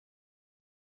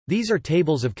These are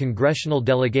tables of congressional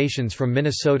delegations from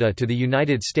Minnesota to the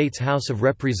United States House of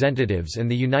Representatives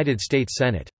and the United States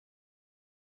Senate.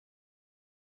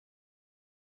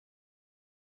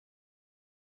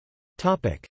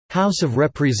 House of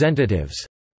Representatives.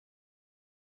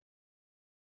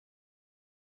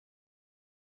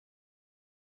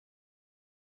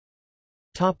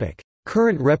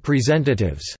 Current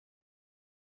representatives.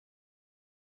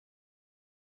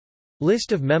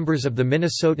 List of members of the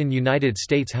Minnesotan United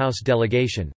States House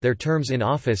delegation, their terms in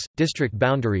office, district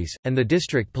boundaries, and the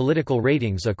district political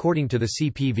ratings according to the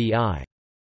CPVI.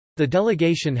 The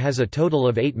delegation has a total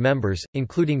of 8 members,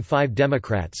 including 5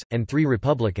 Democrats, and 3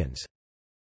 Republicans.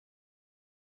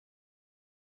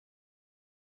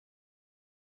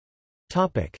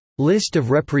 List of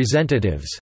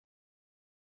representatives.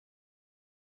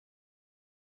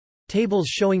 Tables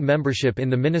showing membership in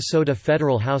the Minnesota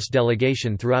Federal House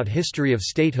delegation throughout history of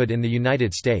statehood in the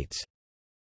United States.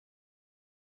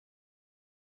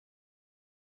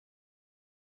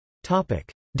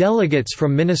 Delegates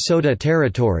from Minnesota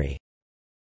Territory.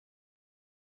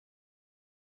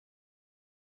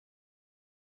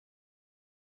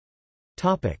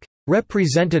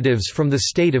 Representatives from the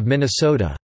state of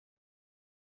Minnesota.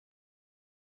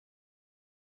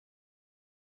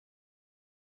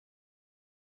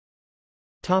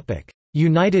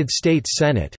 United States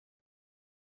Senate.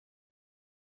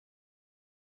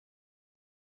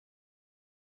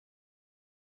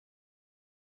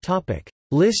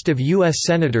 List of U.S.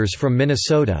 Senators from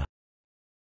Minnesota.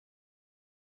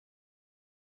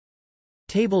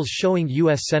 Tables showing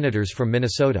U.S. Senators from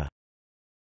Minnesota.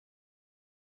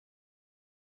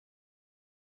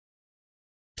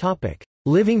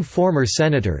 Living former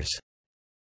Senators.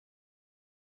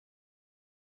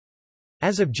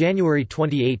 As of January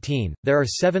 2018, there are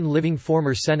 7 living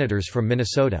former senators from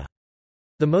Minnesota.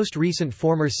 The most recent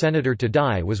former senator to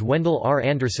die was Wendell R.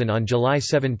 Anderson on July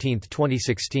 17,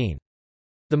 2016.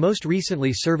 The most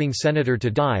recently serving senator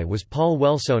to die was Paul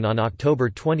Wellstone on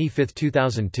October 25,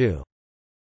 2002.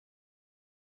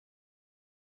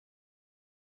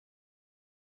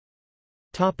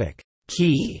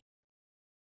 Key.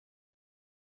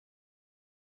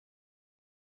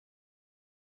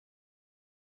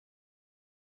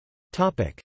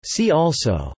 See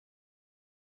also: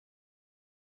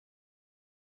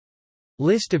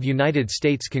 List of United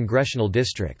States congressional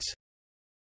districts.